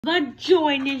The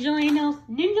joy, Ninjalinos.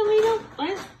 Ninjalinos,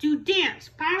 let's do dance.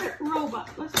 Pirate robot,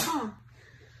 let's go.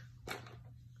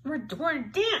 We're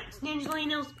doing dance,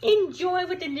 Ninjalinos. Enjoy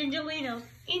with the Ninjalinos.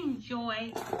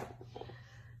 Enjoy.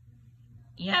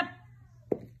 Yep.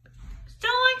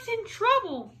 Sonic's in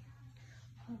trouble.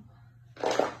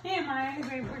 Hey,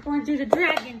 we're going to the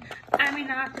dragon.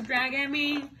 Not the dragon,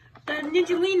 the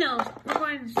Ninjalinos. We're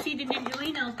going to see the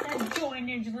Ninjalinos. The joy,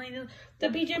 Ninjalinos. The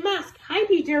PJMasks. Hi,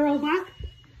 PJ Robot.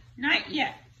 Not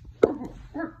yet.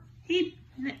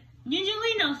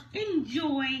 Ninjalinos,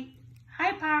 enjoy.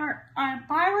 Hi,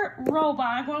 pirate robot.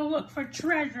 I'm going to look for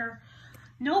treasure.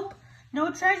 Nope, no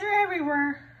treasure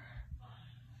everywhere.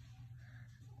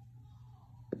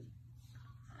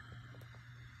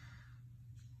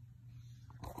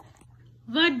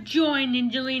 The joy,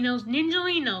 Ninjalinos.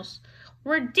 Ninjalinos.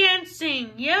 We're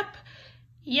dancing. Yep.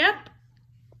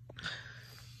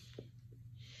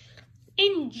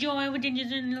 Enjoy with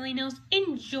Ninjalinos.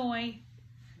 Enjoy.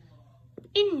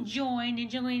 Enjoy,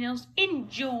 Ninjalinos.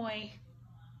 Enjoy.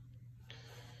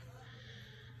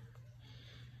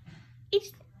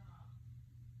 It's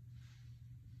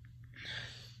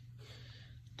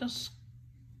the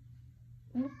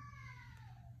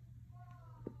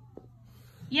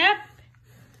Yep.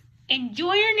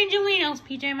 Enjoy your Ninjalinos,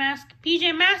 PJMasks.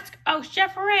 PJMasks, oh,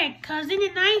 Chef Ray, cousin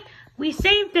and I, we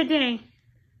saved the day.